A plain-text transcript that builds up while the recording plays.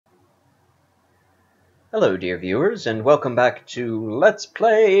Hello, dear viewers, and welcome back to Let's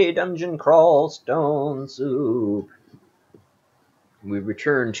Play Dungeon Crawl Stone Soup. We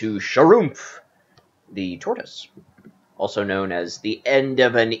return to Sharoomph, the tortoise, also known as the end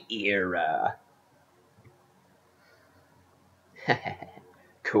of an era.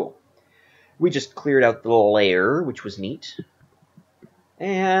 Cool. We just cleared out the lair, which was neat.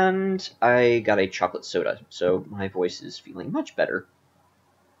 And I got a chocolate soda, so my voice is feeling much better.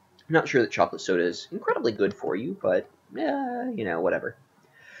 I'm not sure that chocolate soda is incredibly good for you, but, whatever.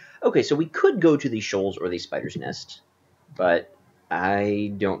 Okay, so we could go to the shoals or the spider's nest, but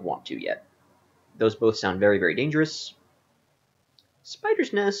I don't want to yet. Those both sound very, very dangerous.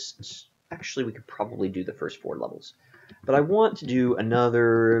 Spider's nest, actually we could probably do the first 4 levels. But I want to do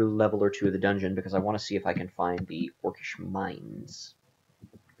another level or 2 of the dungeon because I want to see if I can find the orcish mines.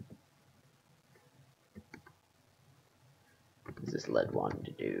 What does this lead wand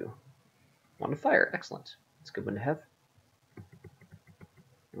to do? Wand of fire, excellent. That's a good one to have.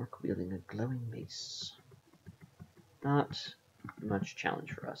 Orc wielding a glowing mace. Not much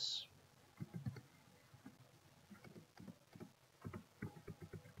challenge for us.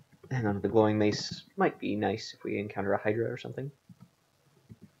 Hang on, the glowing mace might be nice if we encounter a hydra or something.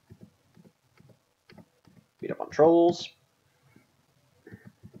 Beat up on trolls.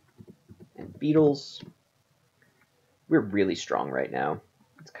 And beetles. We're really strong right now.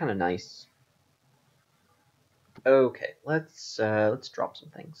 It's kind of nice. Okay, let's drop some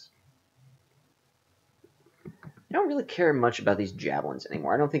things. I don't really care much about these javelins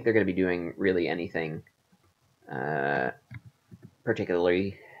anymore. I don't think they're going to be doing really anything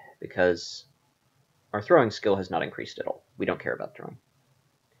particularly, because our throwing skill has not increased at all. We don't care about throwing.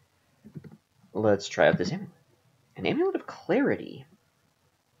 Let's try out this amulet. An Amulet of Clarity.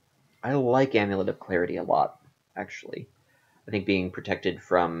 I like Amulet of Clarity a lot, actually. I think being protected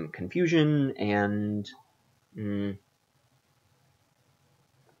from confusion and... I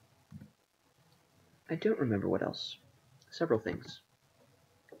don't remember what else. Several things.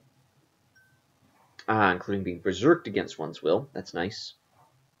 Including being berserked against one's will. That's nice.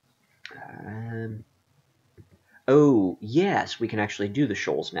 Oh, yes, we can actually do the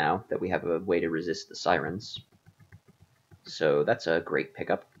shoals now that we have a way to resist the sirens. So that's a great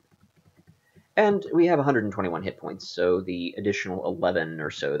pickup. And we have 121 hit points, so the additional 11 or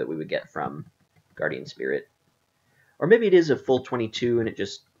so that we would get from Guardian Spirit. Or maybe it is a full 22 and it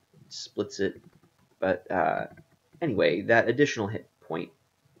just splits it. But anyway, that additional hit point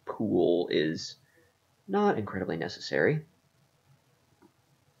pool is not incredibly necessary.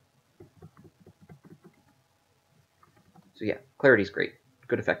 So yeah, Clarity's great.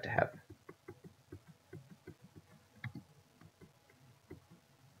 Good effect to have.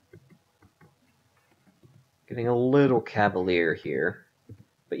 Getting a little cavalier here.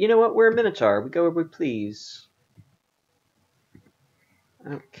 But you know what? We're a Minotaur. We go where we please. I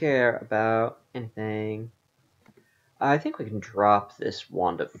don't care about anything. I think we can drop this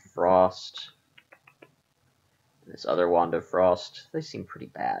Wand of Frost. This other Wand of Frost. They seem pretty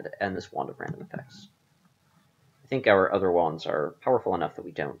bad. And this Wand of Random Effects. I think our other wands are powerful enough that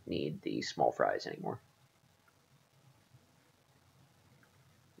we don't need the small fries anymore.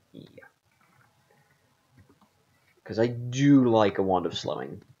 Yeah. Because I do like a Wand of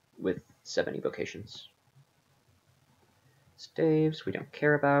Slowing with 7 evocations. Staves we don't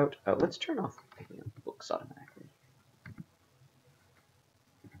care about. Oh, let's turn off picking up books automatically.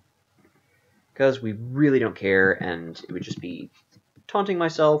 Because we really don't care, and it would just be taunting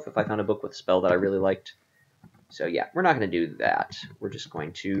myself if I found a book with a spell that I really liked. So yeah, we're not going to do that. We're just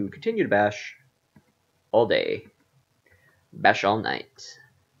going to continue to bash all day. Bash all night.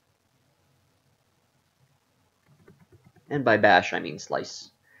 And by bash, I mean slice.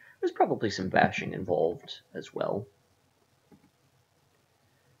 There's probably some bashing involved as well.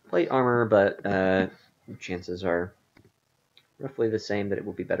 Plate armor, but chances are roughly the same that it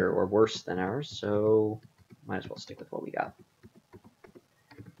will be better or worse than ours, so might as well stick with what we got.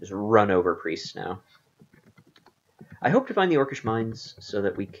 Just run over priests now. I hope to find the Orcish Mines so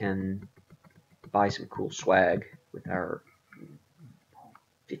that we can buy some cool swag with our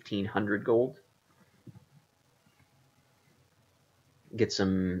 1,500 gold. Get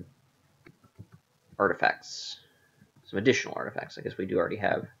some artifacts. Some additional artifacts. I guess we do already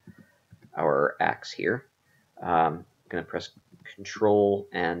have our axe here. I'm going to press Control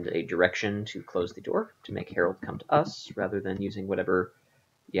and a direction to close the door to make Harold come to us rather than using whatever,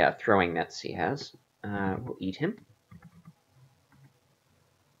 throwing nets he has. We'll eat him.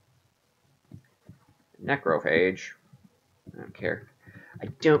 Necrophage. I don't care. I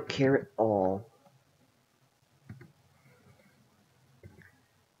don't care at all.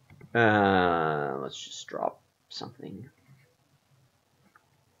 Let's just drop something.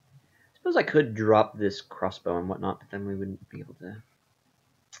 I suppose I could drop this crossbow and whatnot, but then we wouldn't be able to...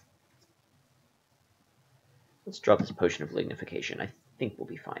 Let's drop this potion of lignification. I think we'll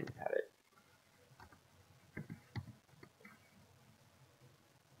be fine without it.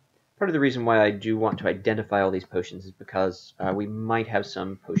 Part of the reason why I do want to identify all these potions is because we might have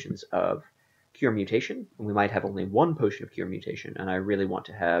some potions of Cure Mutation, and we might have only one potion of Cure Mutation, and I really want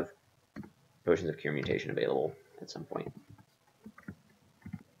to have potions of Cure Mutation available at some point.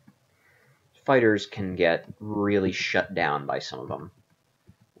 Fighters can get really shut down by some of them,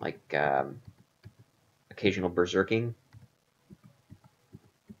 like occasional berserking.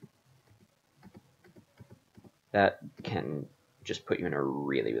 That can just put you in a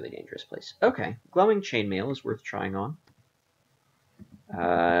really, really dangerous place. Okay, glowing chainmail is worth trying on.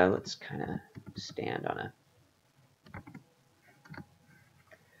 Let's kind of stand on a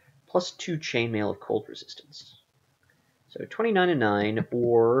 +2 chainmail of cold resistance. So 29 and 9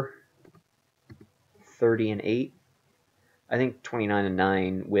 or 30 and 8. I think 29 and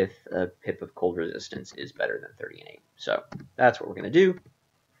 9 with a pip of cold resistance is better than 30 and 8. So that's what we're going to do.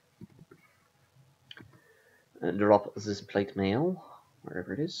 Drop this plate mail,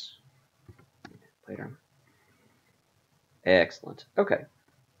 wherever it is. Plate armor. Excellent. Okay,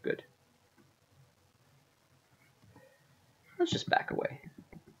 good. Let's just back away.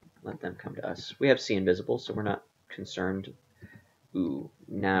 Let them come to us. We have See Invisible, so we're not concerned. Ooh,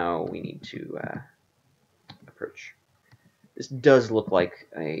 now we need to approach. This does look like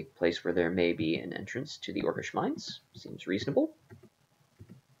a place where there may be an entrance to the Orcish mines. Seems reasonable.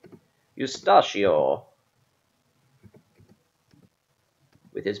 Eustachio.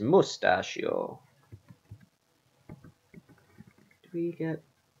 With his mustachio. Do we get...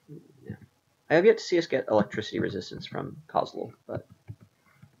 No. I have yet to see us get electricity resistance from Kozlov, but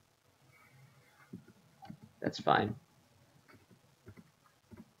that's fine.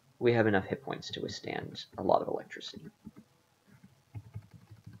 We have enough hit points to withstand a lot of electricity.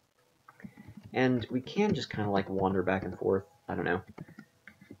 And we can just kind of like wander back and forth. I don't know.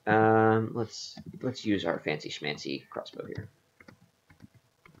 Let's use our fancy schmancy crossbow here,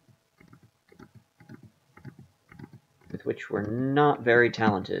 with which we're not very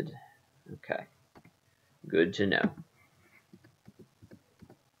talented. Okay, good to know.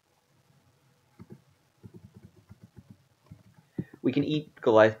 We can eat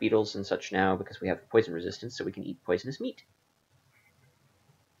Goliath beetles and such now because we have poison resistance, so we can eat poisonous meat.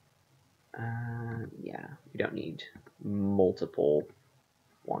 Yeah, we don't need multiple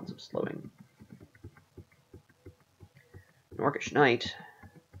wands of slowing. An Orcish knight.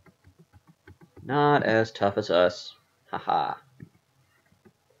 Not as tough as us. Haha.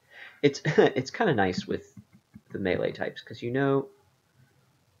 It's kind of nice with the melee types because you know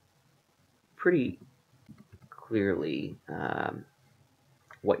pretty clearly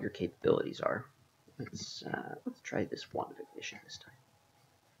what your capabilities are. Let's try this wand of ignition this time.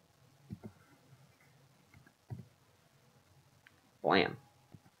 Blam.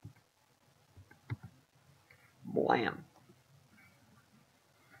 Blam.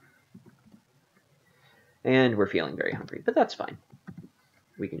 And we're feeling very hungry, but that's fine.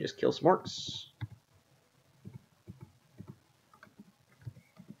 We can just kill some orcs.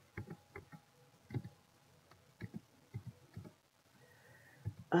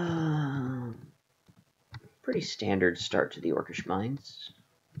 Pretty standard start to the Orcish mines.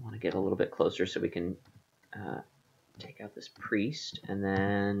 I want to get a little bit closer so we can take out this priest, and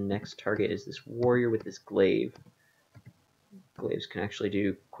then next target is this warrior with this glaive. Glaives can actually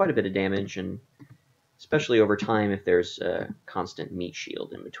do quite a bit of damage, and especially over time if there's a constant meat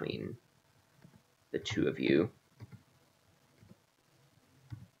shield in between the two of you.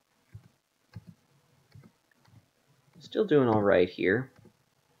 Still doing all right here.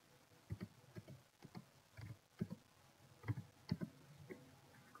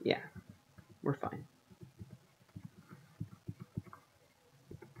 Yeah, we're fine.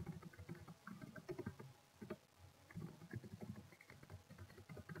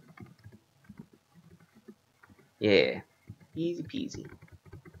 Yeah, easy peasy.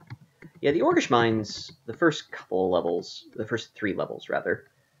 Yeah, the Orcish mines, the first couple of levels, the first 3 levels rather,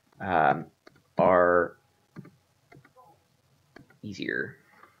 are easier.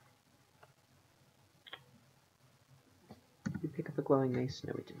 Did we pick up a glowing mace?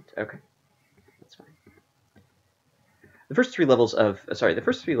 No, we didn't. Okay, that's fine. The first 3 levels of the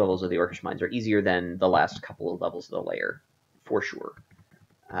first 3 levels of the Orcish mines are easier than the last couple of levels of the lair, for sure.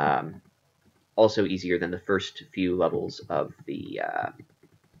 Also easier than the first few levels of the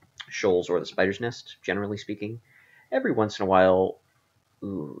shoals or the spider's nest, generally speaking. Every once in a while,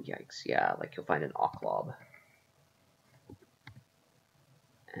 Ooh, yikes, yeah, like you'll find an Ocklob.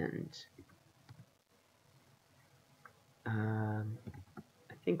 And I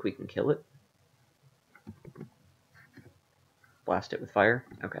think we can kill it. Blast it with fire.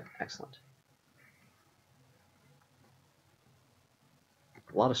 Okay, excellent.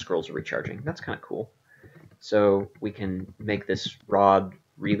 A lot of scrolls are recharging. That's kind of cool. So we can make this rod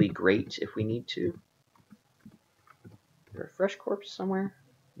really great if we need to. Is there a fresh corpse somewhere?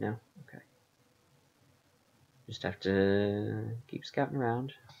 No? Okay. Just have to keep scouting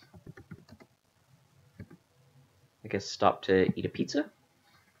around. I guess stop to eat a pizza?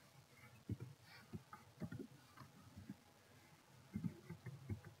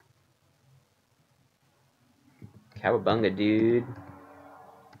 Cowabunga, dude.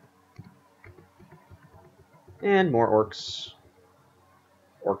 And more orcs.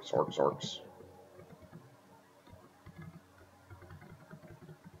 Orcs, orcs, orcs.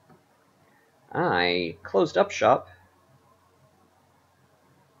 I closed up shop.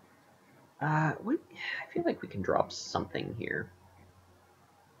 I feel like we can drop something here.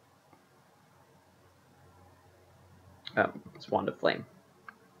 Oh, it's Wand of Flame.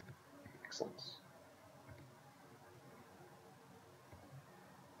 Excellent.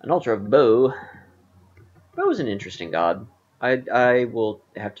 An altar of bow. Bow is an interesting god. I will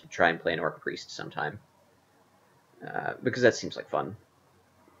have to try and play an orc priest sometime. Because that seems like fun.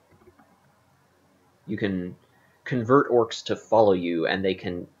 You can convert orcs to follow you, and they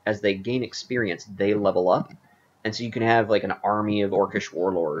can, as they gain experience, they level up. And so you can have like an army of orcish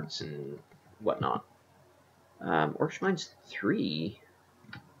warlords and whatnot. Orcish Mine's 3.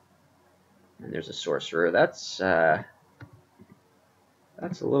 And there's a sorcerer. That's a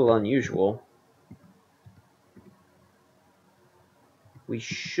little unusual. We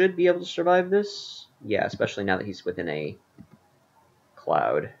should be able to survive this. Yeah, especially now that he's within a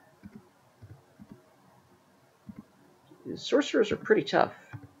cloud. The sorcerers are pretty tough.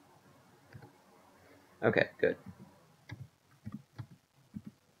 Okay, good.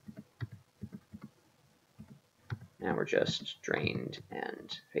 Now we're just drained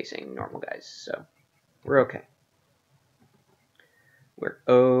and facing normal guys, so we're okay. We're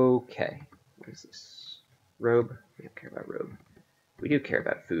okay. What is this? Robe? We don't care about robe. We do care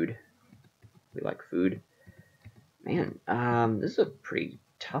about food. We like food. Man, this is a pretty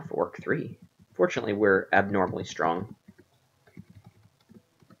tough Orc 3. Fortunately, we're abnormally strong.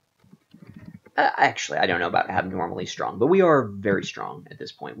 Actually, I don't know about abnormally strong, but we are very strong at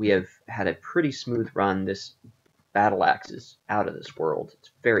this point. We have had a pretty smooth run. This battle axe is out of this world. It's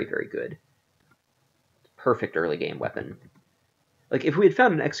very, very good. Perfect early game weapon. Like, if we had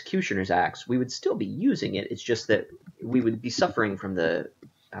found an executioner's axe, we would still be using it. It's just that we would be suffering from the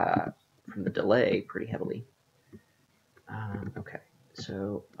delay pretty heavily. Okay,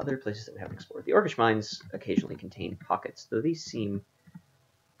 so other places that we haven't explored. The Orcish Mines occasionally contain pockets, though these seem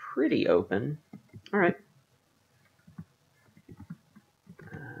pretty open. All right.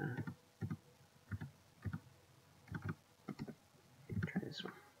 Try this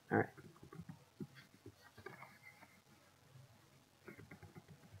one. All right.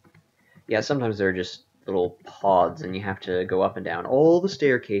 Yeah, sometimes they're just little pods, and you have to go up and down all the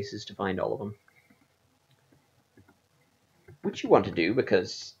staircases to find all of them. Which you want to do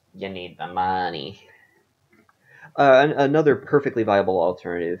because you need the money. Another perfectly viable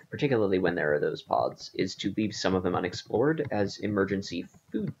alternative, particularly when there are those pods, is to leave some of them unexplored as emergency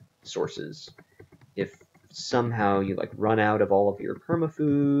food sources. If somehow you like run out of all of your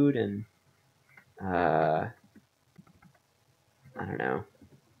permafood and I don't know.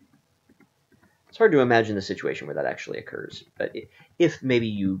 It's hard to imagine the situation where that actually occurs, but if maybe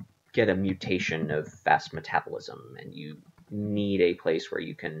you get a mutation of fast metabolism and you need a place where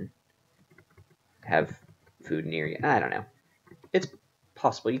you can have food near you, I don't know. It's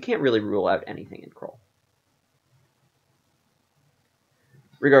possible. You can't really rule out anything in Kroll.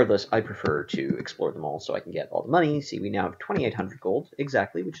 Regardless, I prefer to explore them all so I can get all the money. See, we now have 2,800 gold,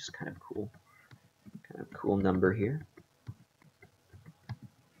 exactly, which is kind of cool. Kind of cool number here.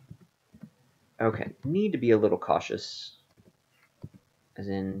 Okay, need to be a little cautious, as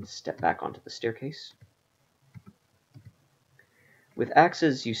in step back onto the staircase. With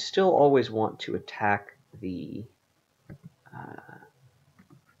axes, you still always want to attack the...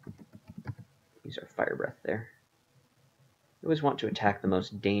 use our fire breath there. You always want to attack the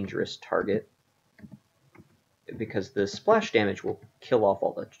most dangerous target, because the splash damage will kill off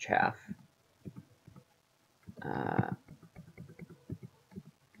all the chaff.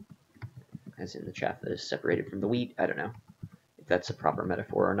 As in the chaff that is separated from the wheat. I don't know if that's a proper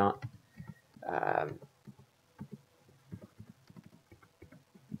metaphor or not.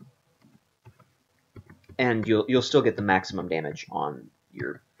 And you'll still get the maximum damage on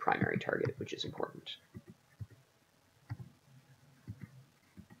your primary target, which is important.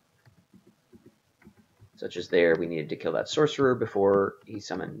 Such as there, we needed to kill that sorcerer before he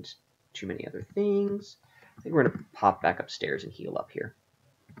summoned too many other things. I think we're going to pop back upstairs and heal up here.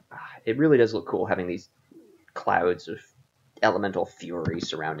 It really does look cool having these clouds of elemental fury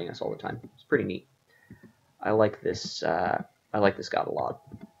surrounding us all the time. It's pretty neat. I like this. I like this god a lot.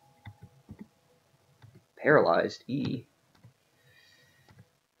 Paralyzed. E.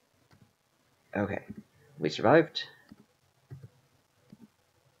 Okay, we survived.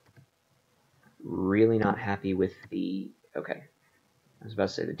 Really not happy with the... Okay, I was about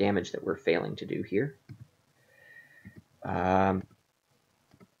to say the damage that we're failing to do here.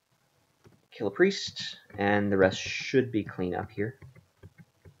 Kill a priest, and the rest should be clean up here.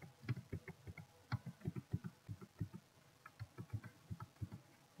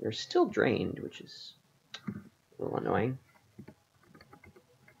 They're still drained, which is a little annoying.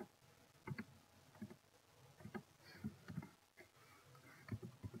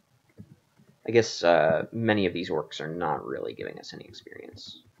 I guess many of these orcs are not really giving us any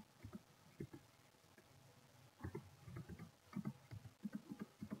experience.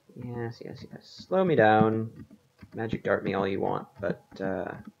 Yes, yes, yes. Slow me down. Magic dart me all you want, but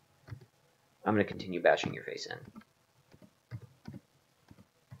I'm going to continue bashing your face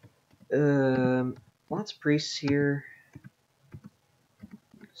in. Lots of priests here.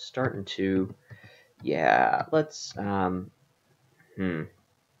 Starting to... Yeah, let's... I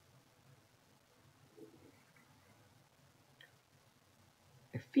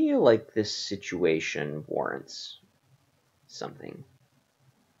feel like this situation warrants something.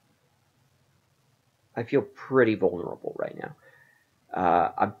 I feel pretty vulnerable right now.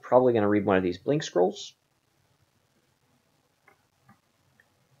 I'm probably going to read one of these blink scrolls.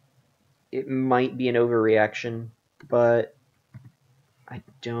 It might be an overreaction, but I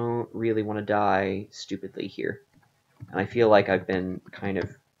don't really want to die stupidly here. And I feel like I've been kind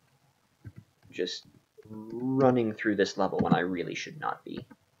of just running through this level when I really should not be.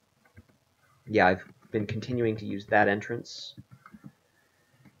 Yeah, I've been continuing to use that entrance.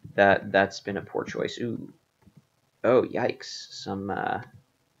 That's been a poor choice. Ooh. Oh, yikes. Some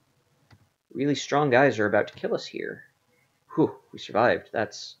really strong guys are about to kill us here. Whew, we survived.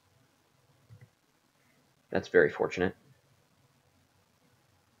 That's very fortunate.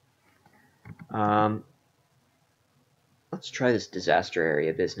 Let's try this disaster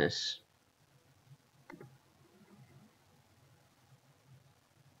area business.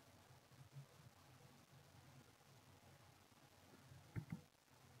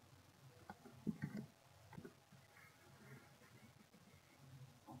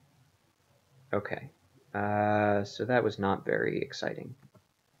 Okay, so that was not very exciting.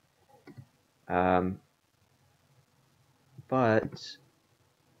 But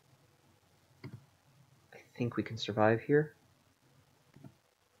I think we can survive here.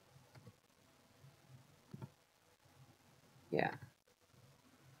 Yeah.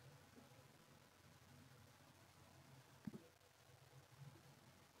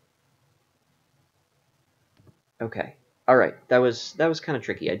 Okay. All right. That was kind of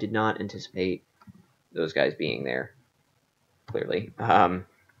tricky. I did not anticipate those guys being there. Clearly.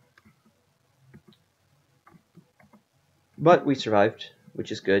 But we survived,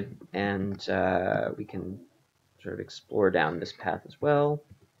 which is good, and we can sort of explore down this path as well.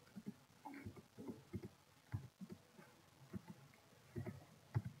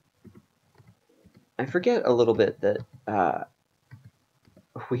 I forget a little bit that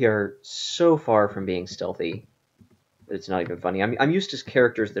we are so far from being stealthy that it's not even funny. I'm used to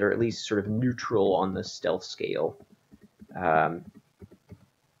characters that are at least sort of neutral on the stealth scale. I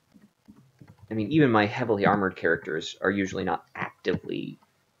mean, even my heavily armored characters are usually not actively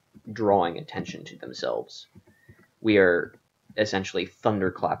drawing attention to themselves. We are essentially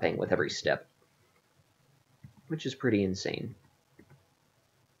thunderclapping with every step, which is pretty insane.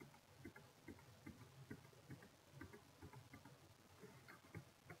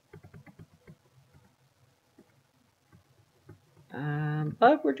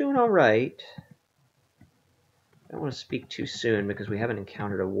 But we're doing all right. I don't want to speak too soon because we haven't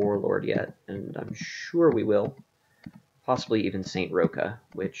encountered a warlord yet, and I'm sure we will. Possibly even Saint Roca,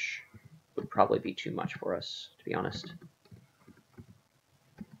 which would probably be too much for us, to be honest.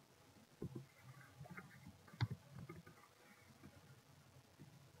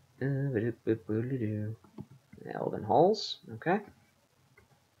 Elven Halls, okay.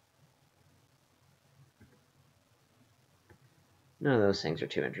 None of those things are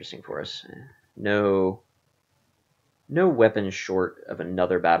too interesting for us. No weapon short of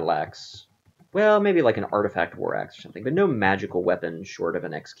another battle axe Well, maybe like an artifact war axe or something, but no magical weapon short of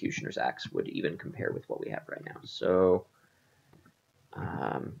an executioner's axe would even compare with what we have right now. So,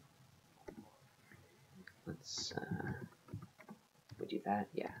 let's we do that,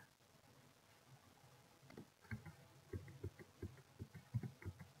 yeah.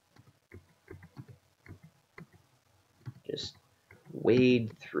 Just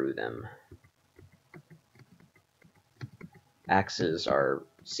wade through them. Axes are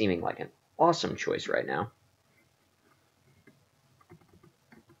seeming like an awesome choice right now.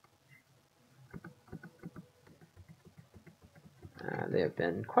 They have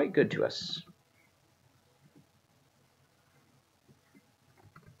been quite good to us.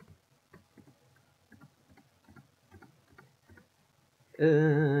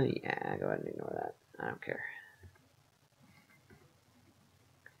 Yeah, go ahead and ignore that. I don't care.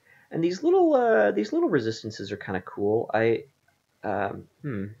 And these little resistances are kind of cool. There's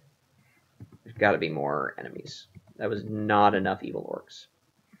got to be more enemies. That was not enough evil orcs.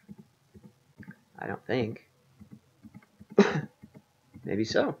 I don't think. Maybe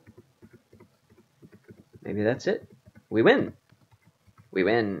so. Maybe that's it. We win. We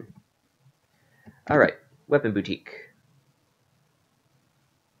win. All right, weapon boutique.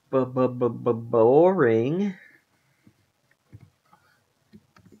 Boring.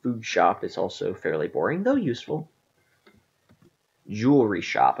 Food shop is also fairly boring, though useful. Jewelry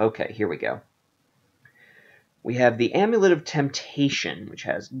shop. Okay, here we go. We have the Amulet of Temptation, which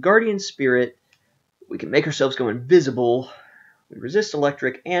has Guardian Spirit. We can make ourselves go invisible. We resist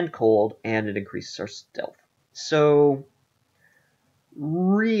electric and cold, and it increases our stealth. So,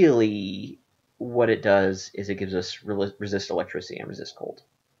 really, what it does is it gives us resist electricity and resist cold.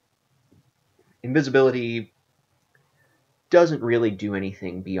 Invisibility doesn't really do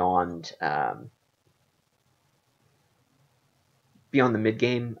anything beyond the mid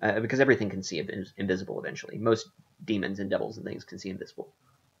game, because everything can see invisible eventually. Most demons and devils and things can see invisible.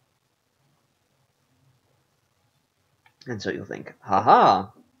 And so you'll think, haha,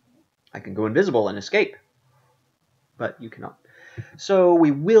 I can go invisible and escape. But you cannot. So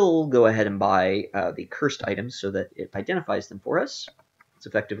we will go ahead and buy the cursed items so that it identifies them for us. It's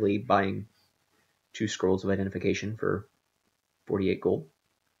effectively buying 2 scrolls of identification for 48 gold.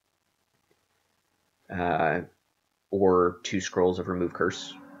 Or 2 scrolls of remove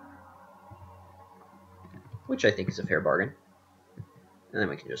curse, which I think is a fair bargain. And then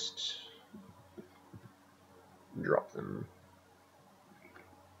we can just drop them.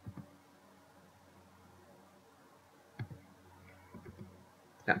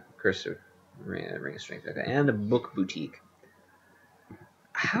 Yeah, curse of ring of strength. Okay, and a book boutique.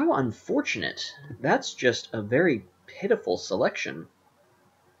 How unfortunate. That's just a very pitiful selection.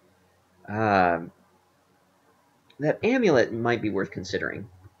 That amulet might be worth considering.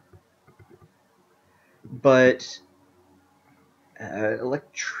 But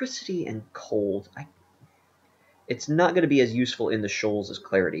electricity and cold, it's not going to be as useful in the shoals as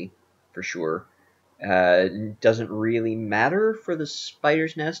clarity, for sure. Doesn't really matter for the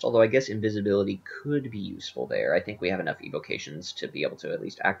spider's nest, although I guess invisibility could be useful there. I think we have enough evocations to be able to at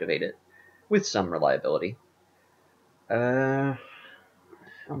least activate it with some reliability. How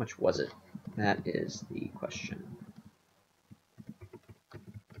much was it? That is the question.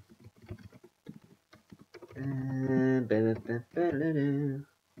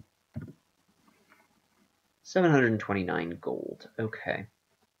 $729 gold. Okay.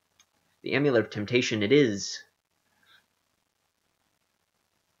 The Amulet of Temptation it is.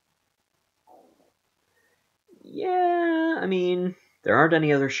 Yeah, I mean, there aren't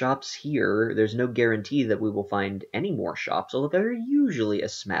any other shops here. There's no guarantee that we will find any more shops, although there are usually a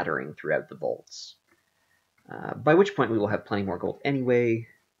smattering throughout the vaults. By which point we will have plenty more gold anyway.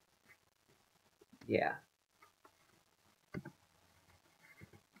 Yeah.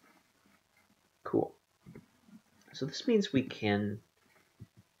 Cool. So this means we can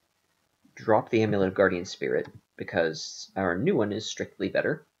drop the Amulet of Guardian Spirit, because our new one is strictly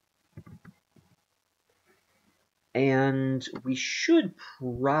better. And we should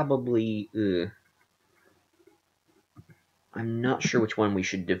probably... I'm not sure which one we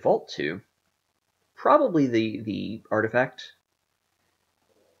should default to. Probably the artifact.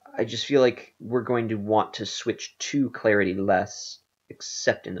 I just feel like we're going to want to switch to clarity less,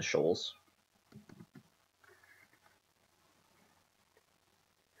 except in the shoals.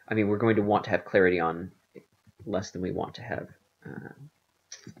 I mean, we're going to want to have clarity on less than we want to have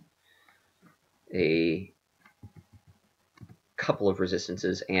a couple of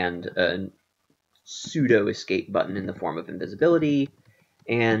resistances and a pseudo escape button in the form of invisibility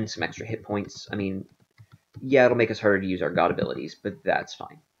and some extra hit points. I mean, yeah, it'll make us harder to use our god abilities, but that's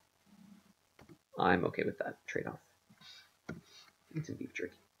fine. I'm okay with that trade-off. Eat some beef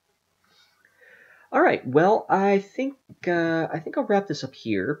jerky. All right. Well, I think I'll wrap this up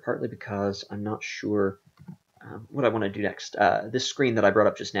here. Partly because I'm not sure what I want to do next. This screen that I brought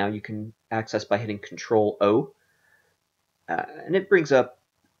up just now, you can access by hitting Control O, and it brings up.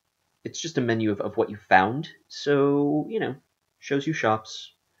 It's just a menu of what you found. So shows you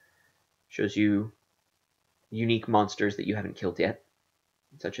shops, shows you unique monsters that you haven't killed yet,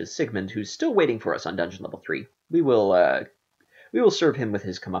 such as Sigmund, who's still waiting for us on dungeon level 3. We will serve him with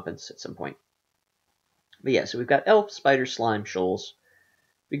his comeuppance at some point. But yeah, so we've got elf, spider, slime, shoals.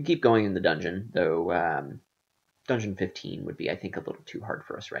 We can keep going in the dungeon, though dungeon 15 would be, I think, a little too hard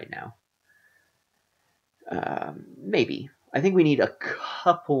for us right now. Maybe. I think we need a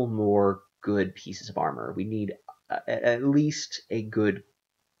couple more good pieces of armor. We need at least a good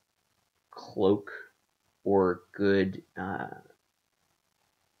cloak or good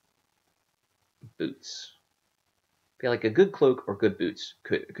boots. I feel like a good cloak or good boots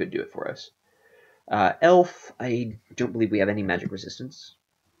could do it for us. Elf, I don't believe we have any magic resistance.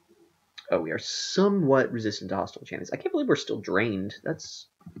 Oh, we are somewhat resistant to hostile champions. I can't believe we're still drained. That's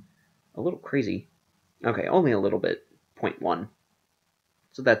a little crazy. Okay, only a little bit. 0.1.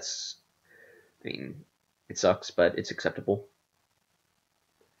 So that's, I mean, it sucks, but it's acceptable.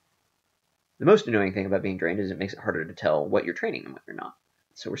 The most annoying thing about being drained is it makes it harder to tell what you're training and what you're not.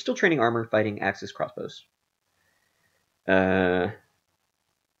 So we're still training armor, fighting, axes, crossbows.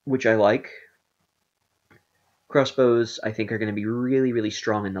 Which I like. Crossbows, I think, are going to be really, really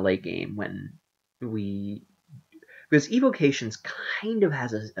strong in the late game when because evocations kind of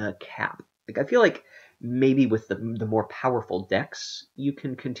has a cap. Like, I feel like maybe with the more powerful decks, you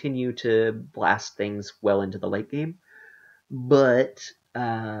can continue to blast things well into the late game, but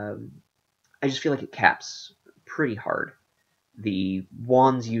I just feel like it caps pretty hard. The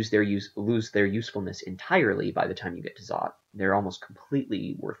wands lose their usefulness entirely by the time you get to Zot. They're almost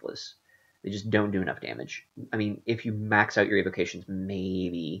completely worthless. They just don't do enough damage. I mean, if you max out your evocations,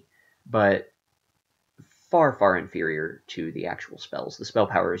 maybe, but far, far inferior to the actual spells. The spell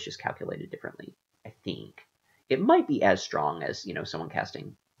power is just calculated differently, I think. It might be as strong as, someone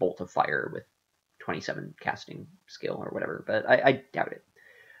casting Bolt of Fire with 27 casting skill or whatever, but I doubt it.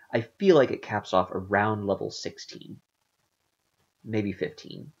 I feel like it caps off around level 16. Maybe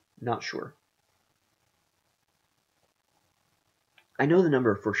 15. Not sure. I know the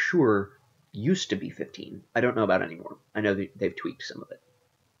number for sure used to be 15. I don't know about anymore. I know they've tweaked some of it.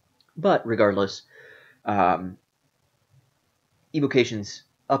 But regardless, evocations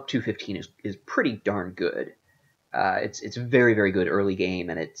up to 15 is pretty darn good. It's very, very good early game,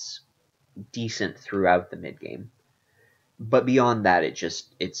 and it's decent throughout the mid game. But beyond that,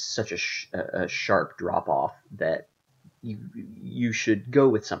 it's such a sharp drop off that you should go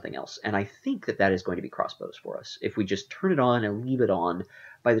with something else. And I think that is going to be crossbows for us. If we just turn it on and leave it on,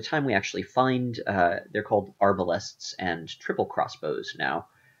 by the time we actually find, they're called arbalests and triple crossbows now,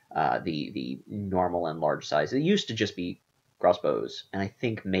 the normal and large size. It used to just be crossbows, and I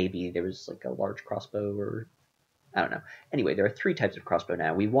think maybe there was like a large crossbow, or I don't know. Anyway, there are 3 types of crossbow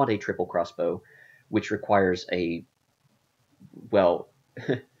now. We want a triple crossbow, which requires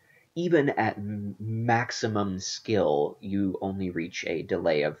even at maximum skill, you only reach a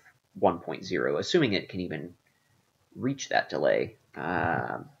delay of 1.0, assuming it can even reach that delay.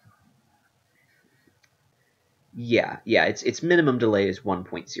 Its minimum delay is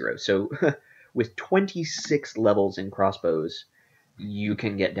 1.0. So with 26 levels in crossbows, you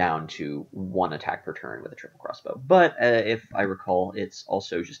can get down to 1 attack per turn with a triple crossbow. But if I recall, it's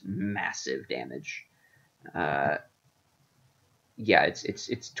also just massive damage.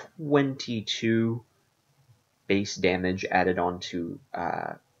 It's 22 base damage added on to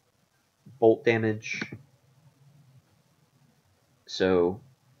bolt damage. So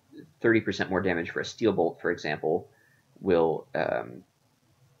 30% more damage for a steel bolt, for example, will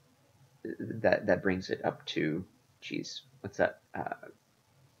that brings it up to, what's that?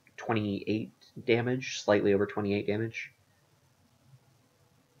 28 damage, slightly over 28 damage.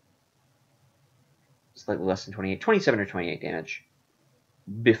 Slightly less than 28, 27 or 28 damage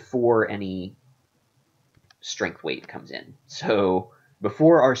before any strength weight comes in. So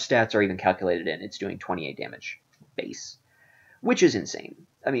before our stats are even calculated in, it's doing 28 damage base, which is insane.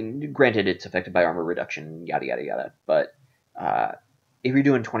 I mean, granted, it's affected by armor reduction, yada, yada, yada, but if you're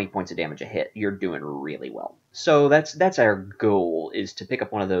doing 20 points of damage a hit, you're doing really well. So that's our goal, is to pick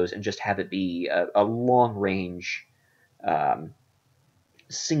up one of those and just have it be a long-range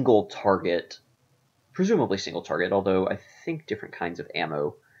single target, presumably single target, although I think different kinds of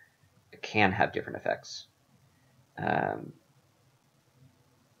ammo can have different effects.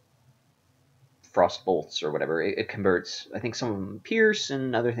 frost bolts or whatever. It converts, I think, some of them pierce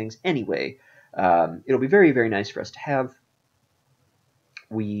and other things. Anyway, it'll be very, very nice for us to have.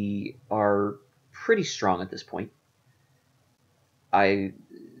 We are pretty strong at this point. I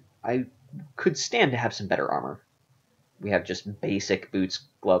could stand to have some better armor. We have just basic boots,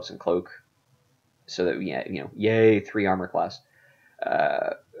 gloves, and cloak. So that, yeah, yay, 3 armor class.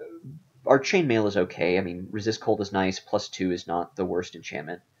 Our chainmail is okay. I mean, resist cold is nice. +2 is not the worst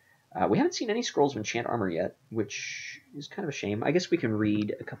enchantment. We haven't seen any scrolls of enchant armor yet, which is kind of a shame. I guess we can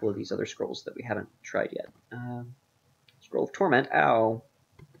read a couple of these other scrolls that we haven't tried yet. Scroll of Torment. Ow.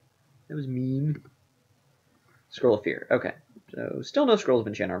 That was mean. Scroll of Fear. Okay. So still no scrolls of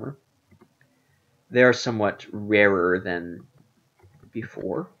enchant armor. They are somewhat rarer than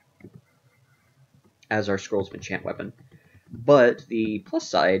before, as are scrolls of enchant weapon. But the plus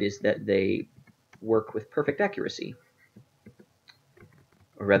side is that they work with perfect accuracy.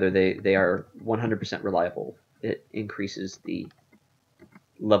 Or rather, they are 100% reliable. It increases the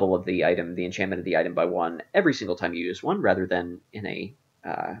level of the item, the enchantment of the item, by 1 every single time you use one, rather than in a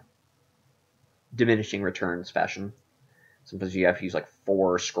diminishing returns fashion. Sometimes you have to use like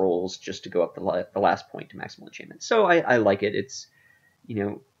 4 scrolls just to go up the last point to maximal enchantment. So I like it. It's,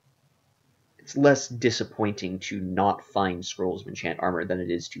 it's less disappointing to not find scrolls of enchant armor than it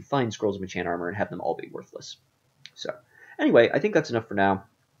is to find scrolls of enchant armor and have them all be worthless. So anyway, I think that's enough for now.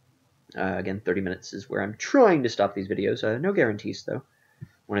 Again, 30 minutes is where I'm trying to stop these videos. No guarantees, though.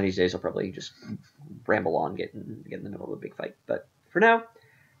 One of these days I'll probably just ramble on, get in the middle of a big fight. But for now,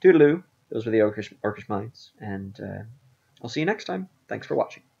 toodaloo. Those were the Orcish Minds, and I'll see you next time. Thanks for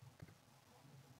watching.